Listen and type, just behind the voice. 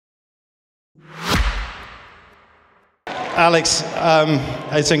Alex,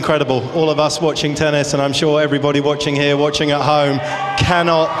 it's incredible. All of us watching tennis, and I'm sure everybody watching here, watching at home,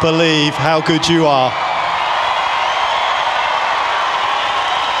 cannot believe how good you are.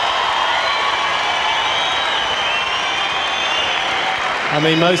 I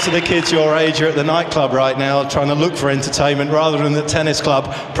mean, most of the kids your age are at the nightclub right now trying to look for entertainment rather than the tennis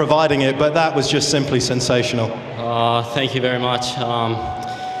club providing it, but that was just simply sensational. Thank you very much.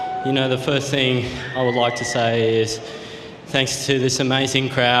 You know, the first thing I would like to say is thanks to this amazing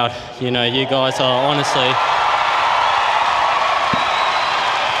crowd. You know, you guys are honestly...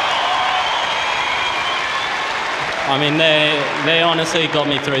 I mean, they honestly got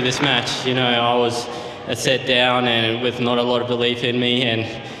me through this match. You know, I was set down and with not a lot of belief in me, and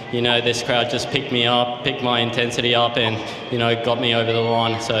you know, this crowd just picked me up, picked my intensity up, and you know, got me over the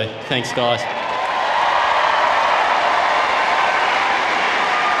line. So thanks, guys.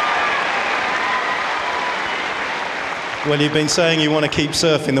 Well, you've been saying you want to keep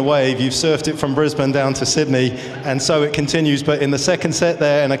surfing the wave. You've surfed it from Brisbane down to Sydney, and so it continues. But in the second set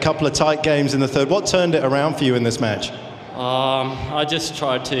there, and a couple of tight games in the third, what turned it around for you in this match? I just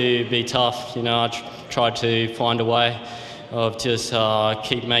tried to be tough. You know, I tried to find a way of just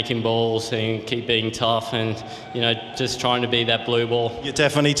keep making balls and keep being tough, and you know, just trying to be that blue ball. You're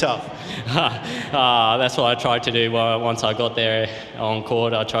definitely tough. That's what I tried to do. Once I got there on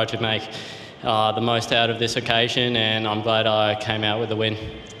court, I tried to make the most out of this occasion, and I'm glad I came out with the win.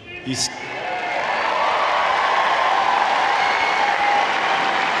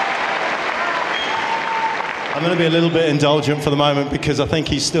 I'm going to be a little bit indulgent for the moment because I think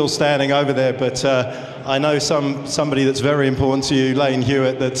he's still standing over there, but I know somebody that's very important to you, Lane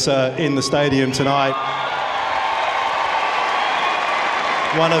Hewitt, that's in the stadium tonight.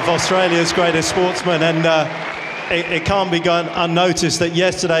 One of Australia's greatest sportsmen, and it can't be gone unnoticed that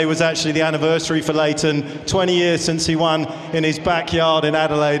yesterday was actually the anniversary for Leighton, 20 years since he won in his backyard in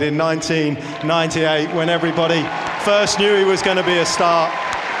Adelaide in 1998, when everybody first knew he was going to be a star.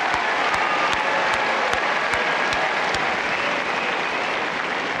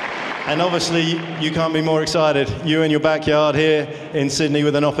 And obviously, you can't be more excited. You in your backyard here in Sydney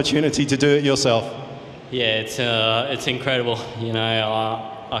with an opportunity to do it yourself. Yeah, it's incredible. You know,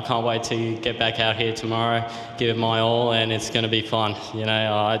 I can't wait to get back out here tomorrow, give it my all, and it's going to be fun. You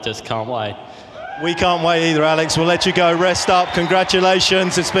know, I just can't wait. We can't wait either, Alex. We'll let you go. Rest up.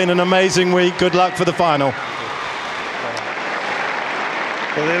 Congratulations. It's been an amazing week. Good luck for the final.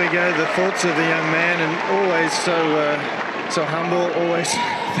 Well, there we go. The thoughts of the young man, and always so humble, always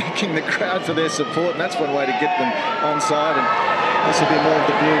thanking the crowd for their support, and that's one way to get them on side. And this will be more of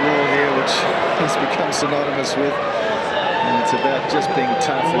the blue wall here, which has become synonymous with. And it's about just being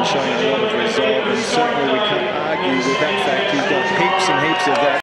tough and showing a lot of resolve, and certainly we can't argue with that fact. He's got heaps and heaps of that.